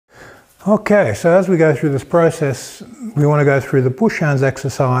Okay, so as we go through this process, we want to go through the push hands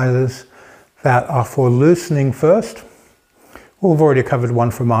exercises that are for loosening first. Well, we've already covered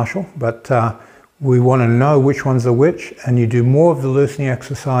one for Marshall, but we want to know which ones are which, and you do more of the loosening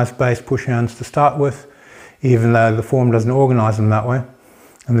exercise-based push hands to start with, even though the form doesn't organise them that way,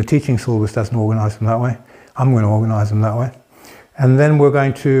 and the teaching syllabus doesn't organise them that way. I'm going to organise them that way. And then we're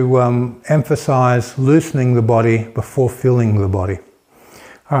going to emphasise loosening the body before filling the body.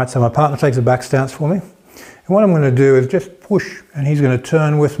 All right, so my partner takes a back stance for me. And what I'm going to do is just push, and he's going to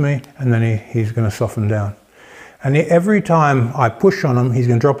turn with me, and then he's going to soften down. And every time I push on him, he's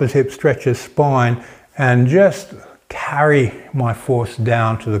going to drop his hip, stretch his spine, and just carry my force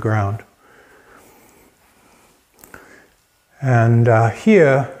down to the ground. And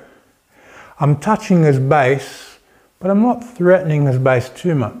here, I'm touching his base, but I'm not threatening his base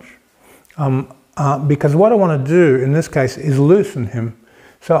too much. Because what I want to do in this case is loosen him.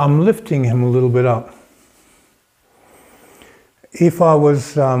 So I'm lifting him a little bit up. If I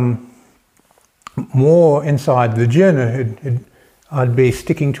was more inside the jin, I'd be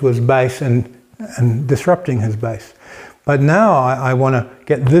sticking to his base and disrupting his base. But now I want to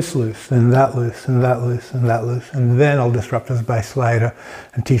get this loose, and that loose, and that loose, and that loose, and then I'll disrupt his base later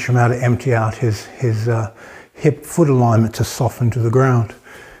and teach him how to empty out his hip-foot alignment to soften to the ground.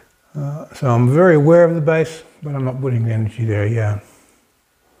 So I'm very aware of the base, but I'm not putting the energy there yet.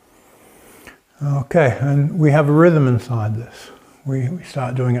 Okay, and we have a rhythm inside this. We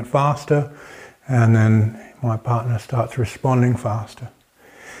start doing it faster, and then my partner starts responding faster.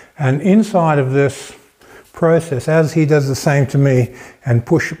 And inside of this process, as he does the same to me and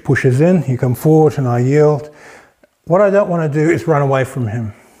pushes in, you come forward and I yield. What I don't want to do is run away from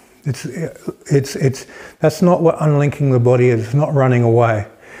him. That's not what unlinking the body is. It's not running away.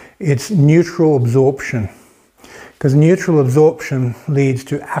 It's neutral absorption, because neutral absorption leads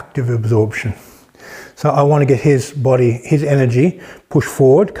to active absorption. So I want to get his body, his energy, push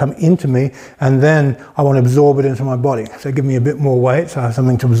forward, come into me, and then I want to absorb it into my body. So give me a bit more weight, so I have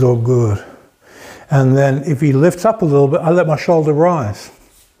something to absorb good. And then if he lifts up a little bit, I let my shoulder rise.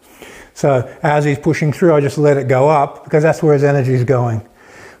 So as he's pushing through, I just let it go up, because that's where his energy is going.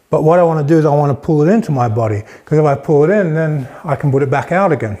 But what I want to do is I want to pull it into my body, because if I pull it in, then I can put it back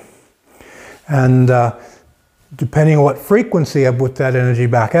out again. And depending on what frequency I put that energy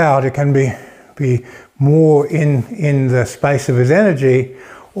back out, it can be more in the space of his energy,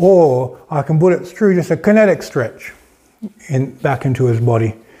 or I can put it through just a kinetic stretch back into his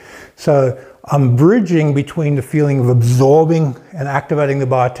body. So I'm bridging between the feeling of absorbing and activating the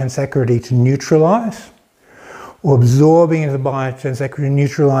biotensecurity to neutralize, or absorbing into the biotensecurity to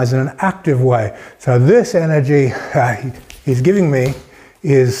neutralize in an active way. So this energy he's giving me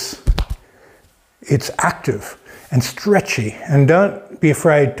it's active and stretchy, and don't be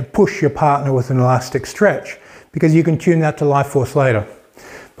afraid to push your partner with an elastic stretch, because you can tune that to life force later.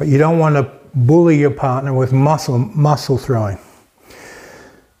 But you don't want to bully your partner with muscle throwing.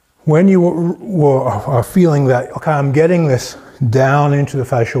 When you are feeling that, okay, I'm getting this down into the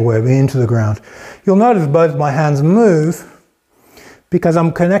facial web, into the ground, you'll notice both my hands move because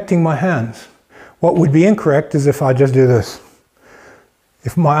I'm connecting my hands. What would be incorrect is if I just do this.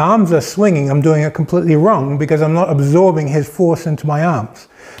 If my arms are swinging, I'm doing it completely wrong, because I'm not absorbing his force into my arms.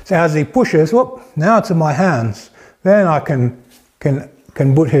 So as he pushes, whoop, now it's in my hands. Then I can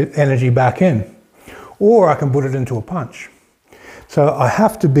put his energy back in, or I can put it into a punch. So I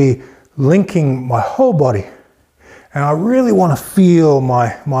have to be linking my whole body, and I really want to feel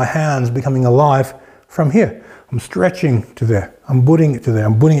my hands becoming alive from here. I'm stretching to there, I'm putting it to there,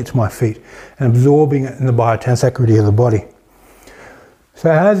 I'm putting it to my feet, and absorbing it in the biotensecurity of the body. So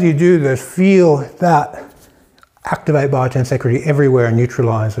as you do this, feel that activate biotensecurity everywhere and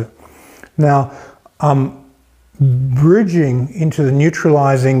neutralize it. Now, I'm bridging into the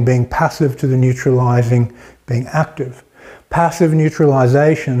neutralizing, being passive, to the neutralizing, being active. Passive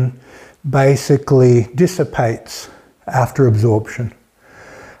neutralization basically dissipates after absorption.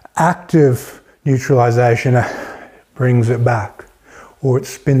 Active neutralization brings it back, or it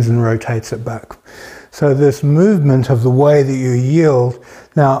spins and rotates it back. So this movement of the way that you yield,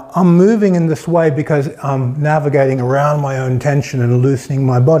 now I'm moving in this way because I'm navigating around my own tension and loosening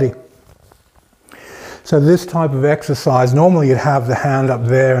my body. So this type of exercise, normally you'd have the hand up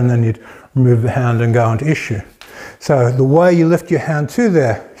there and then you'd remove the hand and go into issue. So the way you lift your hand to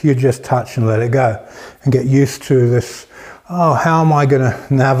there, you just touch and let it go and get used to this, oh, how am I going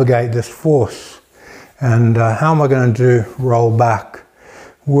to navigate this force? And how am I going to do roll back?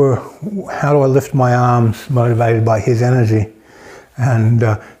 How do I lift my arms motivated by his energy? And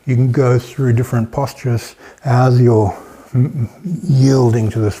you can go through different postures as you're yielding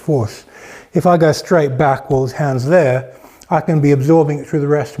to this force. If I go straight back while his hand's there, I can be absorbing it through the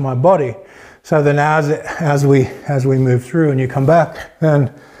rest of my body. So then as we move through and you come back,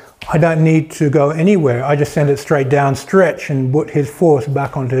 then I don't need to go anywhere. I just send it straight down, stretch, and put his force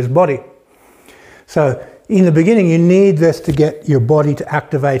back onto his body. So in the beginning, you need this to get your body to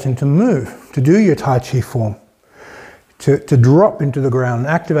activate and to move, to do your Tai Chi form, to drop into the ground and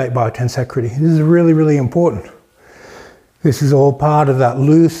activate biotensecurity. This is really, really important. This is all part of that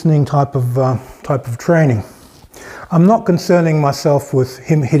loosening type of training. I'm not concerning myself with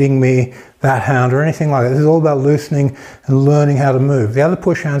him hitting me, that hand, or anything like that. This is all about loosening and learning how to move. The other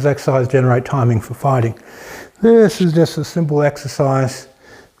push hands exercise generate timing for fighting. This is just a simple exercise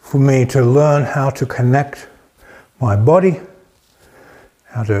for me to learn how to connect my body,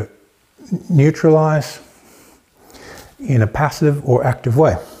 how to neutralize in a passive or active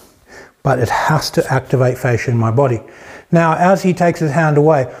way. But it has to activate fascia in my body. Now, as he takes his hand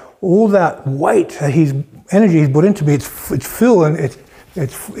away, all that weight, energy he's put into me, it's filled and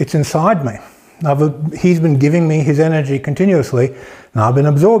it's inside me. He's been giving me his energy continuously, and I've been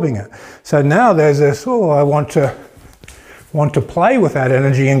absorbing it. So now there's this, I want to play with that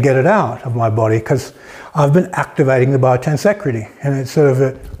energy and get it out of my body, because I've been activating the biotensecurity, and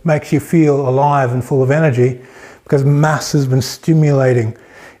it makes you feel alive and full of energy, because mass has been stimulating.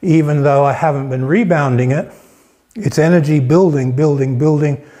 Even though I haven't been rebounding it, it's energy building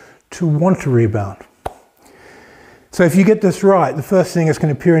to want to rebound. So if you get this right, the first thing that's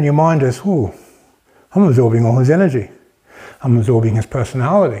going to appear in your mind is, I'm absorbing all his energy. I'm absorbing his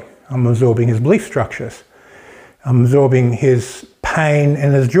personality. I'm absorbing his belief structures. I'm absorbing his pain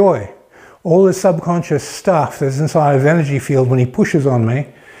and his joy. All the subconscious stuff that's inside his energy field when he pushes on me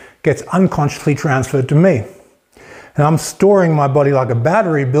gets unconsciously transferred to me. And I'm storing my body like a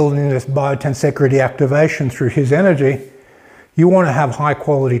battery, building this biotensecurity activation through his energy. You want to have high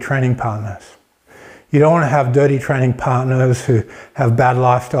quality training partners. You don't want to have dirty training partners who have bad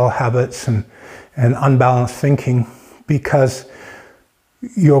lifestyle habits and unbalanced thinking, because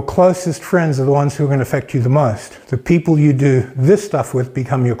your closest friends are the ones who are going to affect you the most. The people you do this stuff with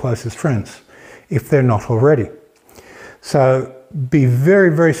become your closest friends, if they're not already. So be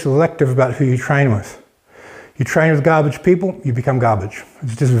very, very selective about who you train with. You train with garbage people, you become garbage.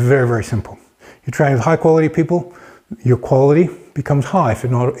 It's just very, very simple. You train with high quality people, your quality becomes high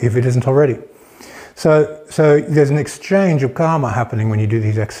if it isn't already. So there's an exchange of karma happening when you do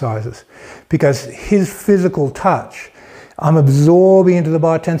these exercises, because his physical touch, I'm absorbing into the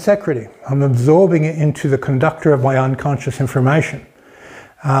biotensecurity. I'm absorbing it into the conductor of my unconscious information.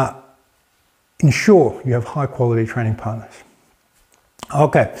 Ensure you have high quality training partners.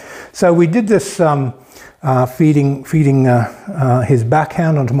 Okay, so we did this feeding his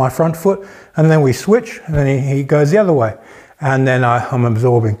backhand onto my front foot, and then we switch, and then he goes the other way, and then I'm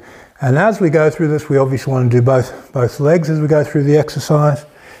absorbing. And as we go through this, we obviously want to do both legs as we go through the exercise,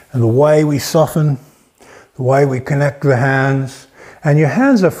 and the way we soften, the way we connect the hands, and your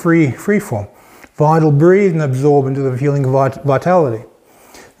hands are free form. Vital, breathe and absorb into the feeling of vitality.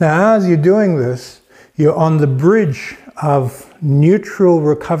 Now, as you're doing this, you're on the bridge of neutral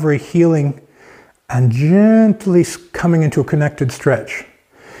recovery, healing, and gently coming into a connected stretch.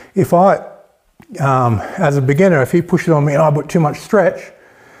 If as a beginner, if he pushes on me and I put too much stretch,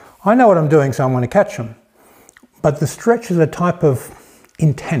 I know what I'm doing, so I'm going to catch him. But the stretch is a type of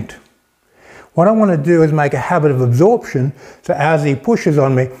intent. What I want to do is make a habit of absorption, so as he pushes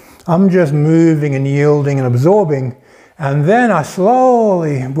on me, I'm just moving and yielding and absorbing, and then I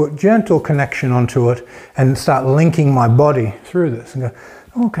slowly put gentle connection onto it and start linking my body through this and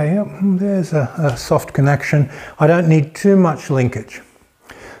go, okay, yep, there's a soft connection. I don't need too much linkage.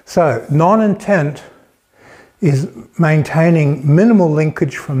 So non-intent is maintaining minimal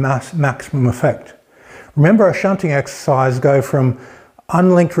linkage for maximum effect. Remember, a shunting exercise go from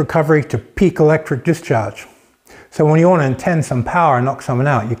unlinked recovery to peak electric discharge. So when you want to intend some power and knock someone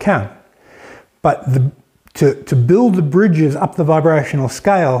out, you can. But to build the bridges up the vibrational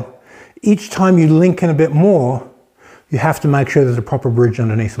scale, each time you link in a bit more, you have to make sure there's a proper bridge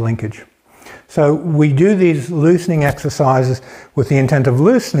underneath the linkage. So we do these loosening exercises with the intent of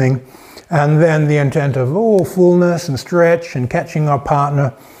loosening, and then the intent of fullness and stretch and catching our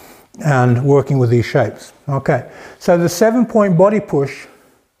partner and working with these shapes. Okay, so the 7-point body push,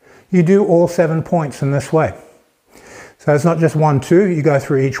 you do all 7 points in this way. So it's not just 1, 2, you go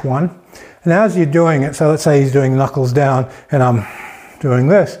through each one. And as you're doing it, so let's say he's doing knuckles down and I'm doing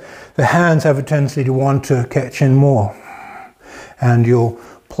this, the hands have a tendency to want to catch in more. And you'll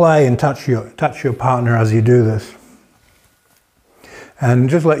play and touch your partner as you do this. and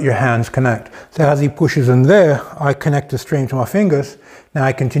just let your hands connect. So as he pushes in there, I connect the stream to my fingers. Now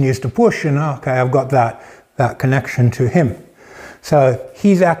he continues to push, and okay, I've got that connection to him. So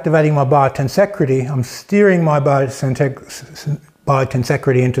he's activating my biotensecurity. I'm steering my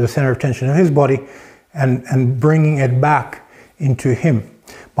biotensecurity into the center of tension of his body and bringing it back into him.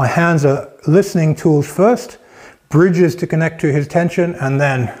 My hands are listening tools first, bridges to connect to his tension, and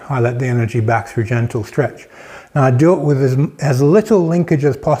then I let the energy back through gentle stretch. Now I do it with as little linkage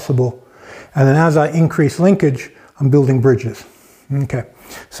as possible, and then as I increase linkage, I'm building bridges. Okay,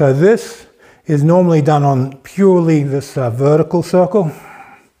 so this is normally done on purely this vertical circle,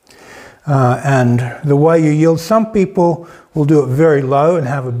 and the way you yield, some people will do it very low and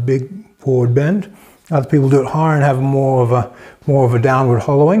have a big forward bend. Other people do it higher and have more of a downward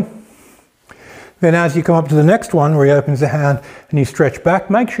hollowing. Then as you come up to the next one where he opens the hand and you stretch back,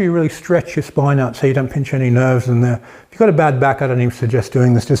 make sure you really stretch your spine out so you don't pinch any nerves in there. If you've got a bad back, I don't even suggest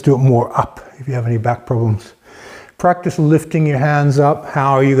doing this, just do it more up if you have any back problems. Practice lifting your hands up.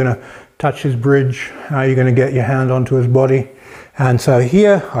 How are you going to touch his bridge? How are you going to get your hand onto his body? And so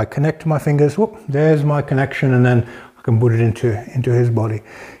here I connect to my fingers. Whoop, there's my connection, and then I can put it into his body.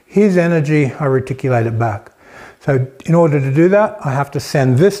 His energy, I reticulate it back. So in order to do that, I have to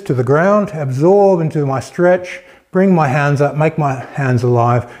send this to the ground, absorb into my stretch, bring my hands up, make my hands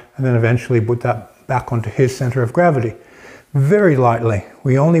alive, and then eventually put that back onto his center of gravity. Very lightly.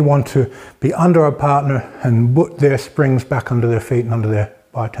 We only want to be under our partner and put their springs back under their feet and under their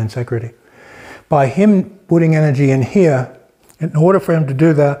biotensecurity. By him putting energy in here, in order for him to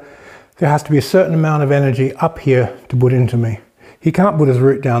do that, there has to be a certain amount of energy up here to put into me. He can't put his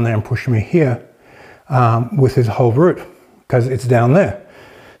root down there and push me here with his whole root because it's down there.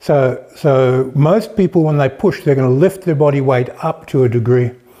 So most people, when they push, they're going to lift their body weight up to a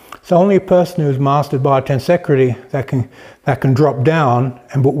degree. So only a person who's mastered biotensecurity that can drop down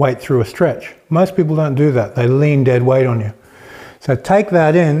and put weight through a stretch. Most people don't do that. They lean dead weight on you. So take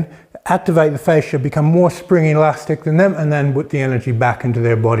that in, activate the fascia, become more springy elastic than them, and then put the energy back into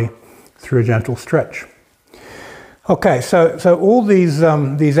their body through a gentle stretch. Okay, so all these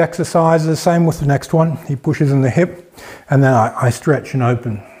exercises, same with the next one. He pushes in the hip, and then I stretch and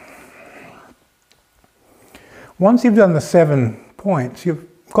open. Once you've done the 7 points, you've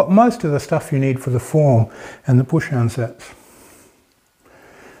got most of the stuff you need for the form and the push-hand sets.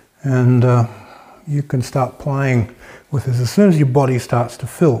 And you can start playing with this as soon as your body starts to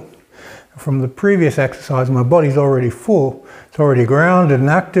fill. From the previous exercise, my body's already full, it's already grounded and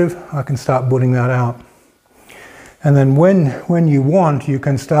active, I can start putting that out. And then when you want, you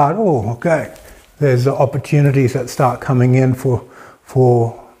can start, oh, okay, there's opportunities that start coming in for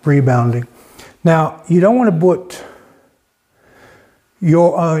rebounding. Now, you don't want to put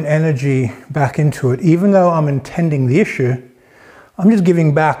your own energy back into it. Even though I'm intending the issue, I'm just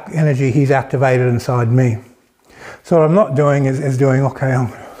giving back energy he's activated inside me. So what I'm not doing is doing, okay,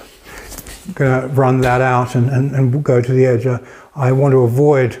 I'm going to run that out and go to the edge. I want to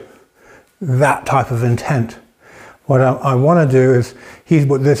avoid that type of intent. What I want to do is, he's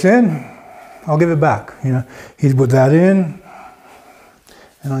put this in, I'll give it back. You know, he's put that in,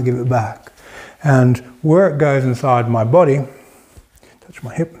 and I'll give it back. And where it goes inside my body, touch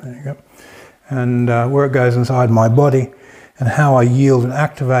my hip, there you go. And where it goes inside my body and how I yield and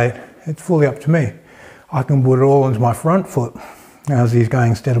activate, it's fully up to me. I can put it all into my front foot as he's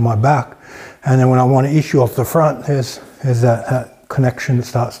going instead of my back. And then when I want to issue off the front, there's that connection that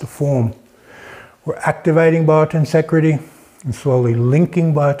starts to form. We're activating biotensecurity and slowly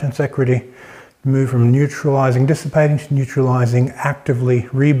linking biotensecurity, move from neutralizing, dissipating to neutralizing, actively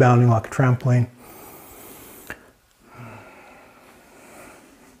rebounding like a trampoline.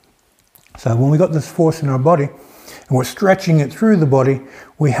 So when we got this force in our body and we're stretching it through the body,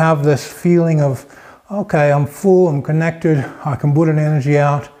 we have this feeling of, okay, I'm full, I'm connected, I can put an energy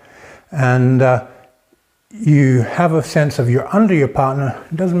out, and you have a sense of you're under your partner.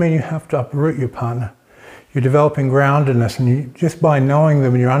 It doesn't mean you have to uproot your partner. You're developing groundedness, and just by knowing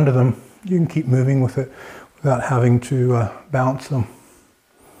them and you're under them, you can keep moving with it without having to bounce them.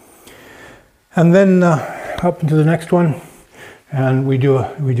 And then up into the next one, and we do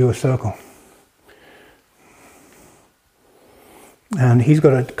a circle. And he's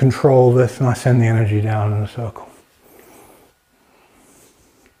got to control this, and I send the energy down in the circle.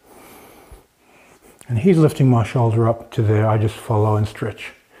 And he's lifting my shoulder up to there. I just follow and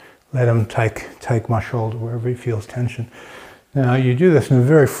stretch. Let him take my shoulder wherever he feels tension. Now you do this in a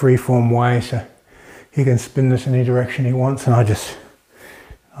very free-form way, so he can spin this any direction he wants, and I just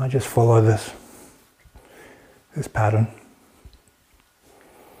follow this pattern.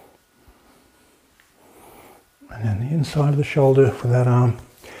 And then the inside of the shoulder for that arm.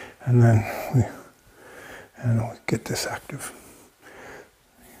 And then we'll get this active.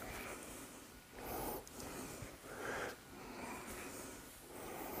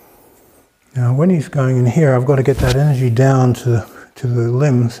 Now when he's going in here, I've got to get that energy down to the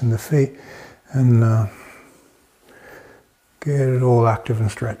limbs and the feet and get it all active and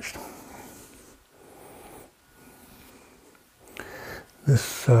stretched. This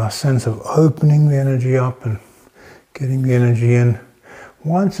sense of opening the energy up and getting the energy in.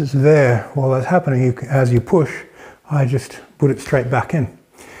 Once it's there, while that's happening, as you push, I just put it straight back in.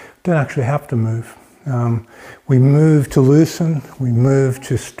 Don't actually have to move. We move to loosen, we move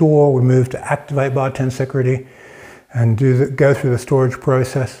to store, we move to activate biotensegrity and go through the storage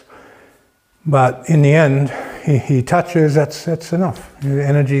process. But in the end, he touches, that's enough. The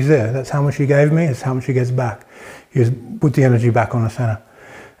energy's there. That's how much he gave me, it's how much he gets back. You just put the energy back on the center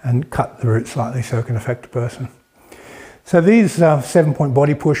and cut the root slightly so it can affect the person. So these 7-point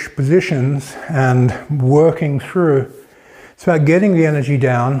body push positions and working through, it's about getting the energy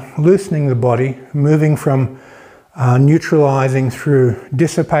down, loosening the body, moving from neutralizing through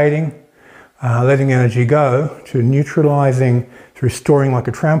dissipating, letting energy go, to neutralizing through storing like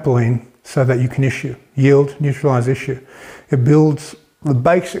a trampoline so that you can issue. Yield, neutralize, issue. It builds the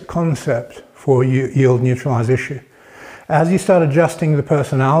basic concept for yield, neutralize, issue. As you start adjusting the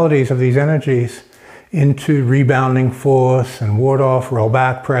personalities of these energies into rebounding force and ward off, roll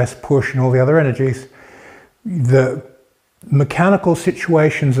back, press, push, and all the other energies, the mechanical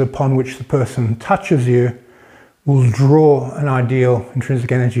situations upon which the person touches you will draw an ideal intrinsic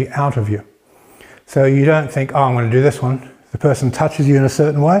energy out of you. So you don't think, oh, I'm going to do this one. The person touches you in a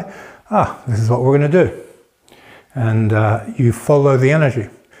certain way. This is what we're going to do. And you follow the energy.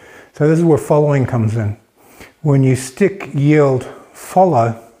 So this is where following comes in. When you stick, yield,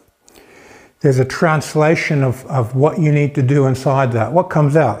 follow, there's a translation of what you need to do inside that. What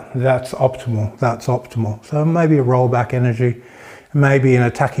comes out? That's optimal. That's optimal. So maybe a rollback energy, maybe an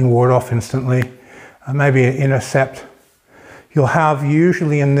attacking ward off instantly, maybe an intercept. You'll have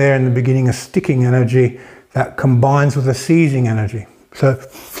usually in there in the beginning a sticking energy that combines with a seizing energy. So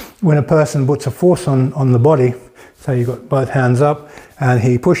when a person puts a force on the body, say you've got both hands up and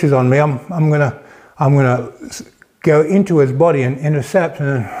he pushes on me, I'm gonna go into his body and intercept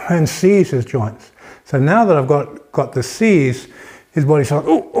and seize his joints. So now that I've got the seize, his body's like,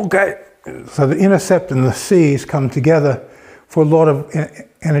 oh, okay. So the intercept and the seize come together for a lot of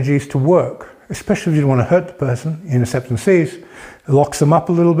energies to work, especially if you don't want to hurt the person. Intercept and seize, it locks them up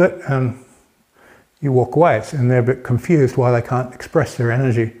a little bit and you walk away. And they're a bit confused why they can't express their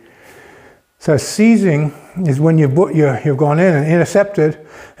energy. So seizing is when you've gone in and intercepted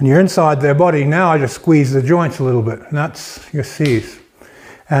and you're inside their body. Now I just squeeze the joints a little bit and that's your seize.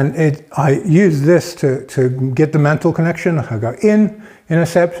 And I use this to get the mental connection. I go in,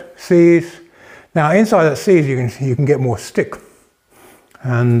 intercept, seize. Now inside that seize you can get more stick.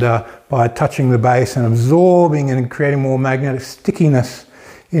 And by touching the base and absorbing and creating more magnetic stickiness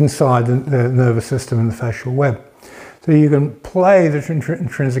inside the nervous system and the facial web. So you can play the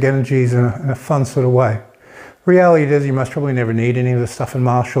intrinsic energies in a fun sort of way. Reality is you most probably never need any of this stuff in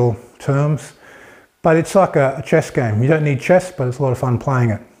martial terms, but it's like a chess game. You don't need chess, but it's a lot of fun playing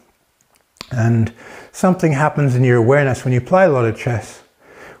it. And something happens in your awareness when you play a lot of chess,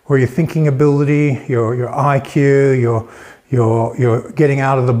 where your thinking ability, your IQ, your getting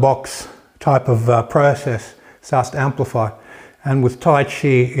out of the box type of process starts to amplify. And with Tai Chi,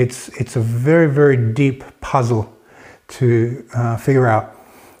 it's a very, very deep puzzle to figure out.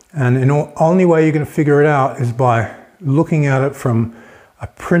 And the only way you're going to figure it out is by looking at it from a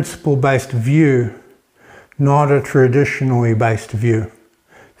principle-based view, not a traditionally based view.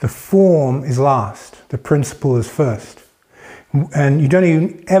 The form is last, the principle is first. And you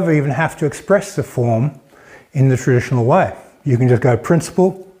don't ever even have to express the form in the traditional way. You can just go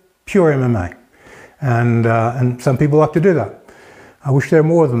principle, pure MMA. And some people like to do that. I wish there were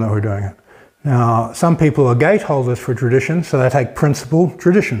more of them that were doing it. Now, some people are gate holders for tradition, so they take principle,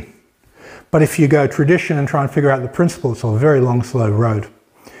 tradition. But if you go tradition and try and figure out the principle, it's a very long, slow road.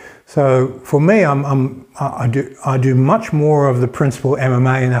 So for me, I do much more of the principle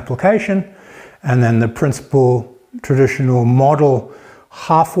MMA in application, and then the principle traditional model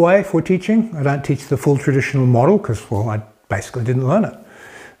halfway for teaching. I don't teach the full traditional model because, well, I basically didn't learn it.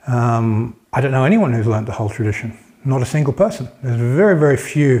 I don't know anyone who's learned the whole tradition. Not a single person. There's very, very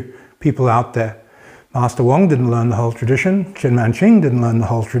few people out there. Master Wong didn't learn the whole tradition. Chen Manqing didn't learn the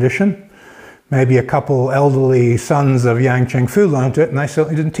whole tradition. Maybe a couple elderly sons of Yang Chengfu learned it, and they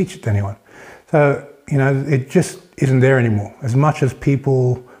certainly didn't teach it to anyone. So, you know, it just isn't there anymore. As much as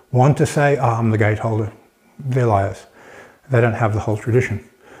people want to say, oh, I'm the gate holder. they're liars. They don't have the whole tradition.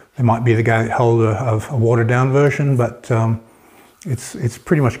 They might be the holder of a watered down version, but it's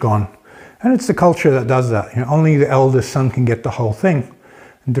pretty much gone. And it's the culture that does that. You know, only the eldest son can get the whole thing.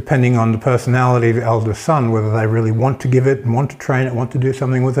 And depending on the personality of the eldest son, whether they really want to give it and want to train it, want to do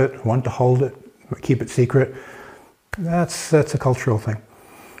something with it, want to hold it, keep it secret, that's a cultural thing.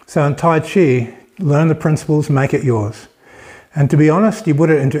 So in Tai Chi, learn the principles, make it yours. And to be honest, you put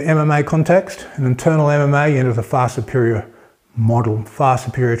it into MMA context, an internal MMA, you end with a far superior model, far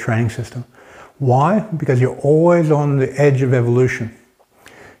superior training system. Why? Because you're always on the edge of evolution.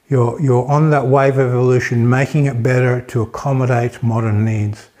 You're on that wave of evolution, making it better to accommodate modern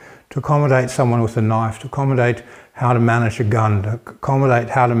needs, to accommodate someone with a knife, to accommodate how to manage a gun, to accommodate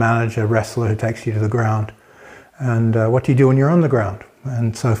how to manage a wrestler who takes you to the ground, and what do you do when you're on the ground,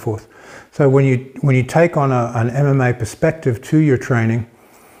 and so forth. So when you take on an MMA perspective to your training,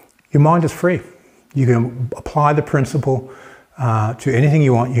 your mind is free. You can apply the principle to anything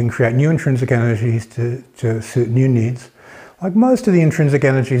you want. You can create new intrinsic energies to suit new needs. Like most of the intrinsic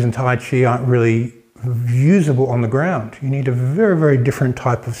energies in Tai Chi aren't really usable on the ground. You need a very, very different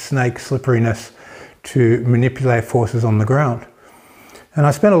type of snake slipperiness to manipulate forces on the ground. And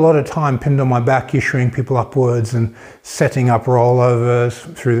I spent a lot of time pinned on my back, issuing people upwards and setting up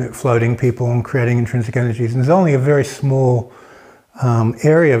rollovers through floating people and creating intrinsic energies. And there's only a very small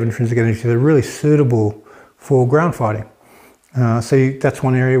area of intrinsic energy that are really suitable for ground fighting. So that's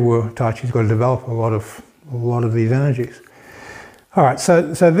one area where Tai Chi's got to develop a lot of these energies. All right, so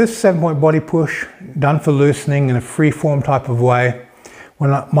this 7-point body push, done for loosening in a free-form type of way. When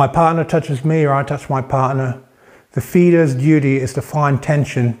my partner touches me or I touch my partner, the feeder's duty is to find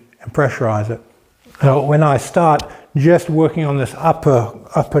tension and pressurize it. Now, when I start just working on this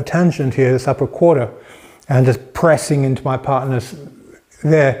upper tangent here, this upper quarter, and just pressing into my partner's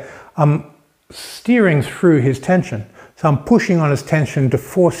there, I'm steering through his tension. So I'm pushing on his tension to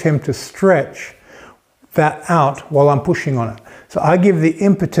force him to stretch that out while I'm pushing on it. So I give the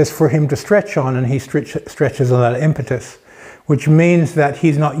impetus for him to stretch on, and he stretches on that impetus, which means that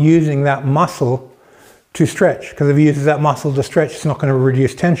he's not using that muscle to stretch, because if he uses that muscle to stretch, it's not going to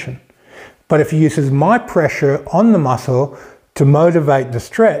reduce tension. But if he uses my pressure on the muscle to motivate the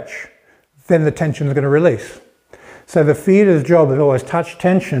stretch, then the tension is going to release. So the feeder's job is always touch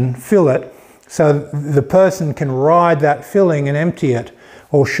tension, fill it, so the person can ride that filling and empty it,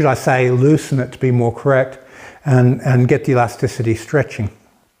 or should I say loosen it to be more correct, and get the elasticity stretching.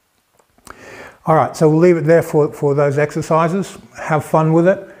 All right, so we'll leave it there for those exercises. Have fun with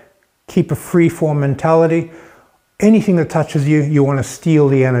it. Keep a free-form mentality. Anything that touches you, you want to steal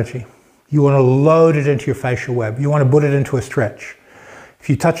the energy. You want to load it into your facial web. You want to put it into a stretch. If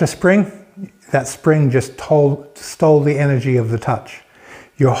you touch a spring, that spring just stole the energy of the touch.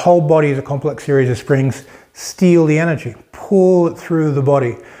 Your whole body is a complex series of springs. Steal the energy. Pull it through the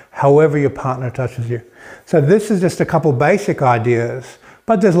body, however your partner touches you. So this is just a couple basic ideas,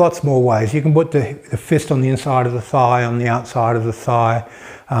 but there's lots more ways. You can put the fist on the inside of the thigh, on the outside of the thigh.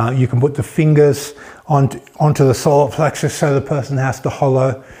 You can put the fingers onto the solar plexus so the person has to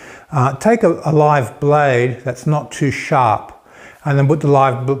hollow. Take a live blade that's not too sharp, and then put the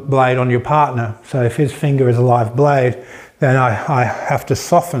live blade on your partner. So if his finger is a live blade, then I have to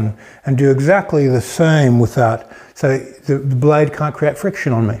soften and do exactly the same with that. So the blade can't create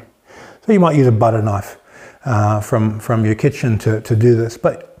friction on me. So you might use a butter knife from your kitchen to do this,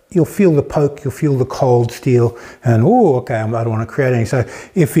 but you'll feel the poke, you'll feel the cold steel, and oh, okay, I don't want to create any. So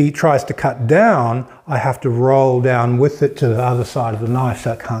if he tries to cut down, I have to roll down with it to the other side of the knife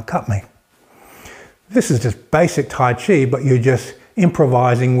so it can't cut me. This is just basic Tai Chi, but you're just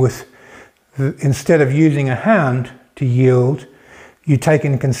improvising with, instead of using a hand to yield, you take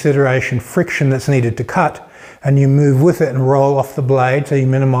into consideration friction that's needed to cut, and you move with it and roll off the blade so you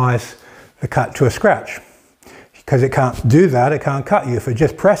minimize the cut to a scratch. Because it can't do that, it can't cut you. If it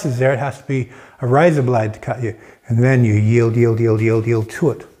just presses there, it has to be a razor blade to cut you. And then you yield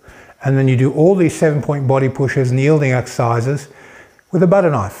to it. And then you do all these 7-point body pushes and yielding exercises with a butter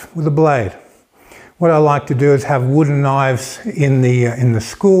knife, with a blade. What I like to do is have wooden knives in the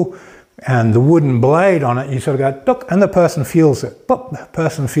school, and the wooden blade on it, you sort of go, and the person feels it. The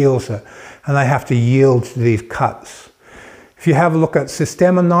person feels it. And they have to yield to these cuts. If you have a look at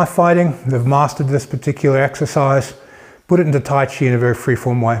Sistema knife fighting, they've mastered this particular exercise. Put it into Tai Chi in a very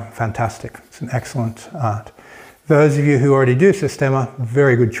free-form way. Fantastic. It's an excellent art. Those of you who already do Sistema,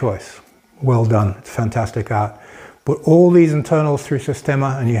 very good choice. Well done. It's fantastic art. Put all these internals through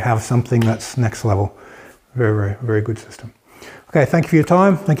Sistema and you have something that's next level. Very, very, very good system. Okay, thank you for your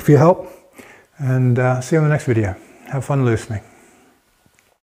time. Thank you for your help. And see you on the next video. Have fun loosening.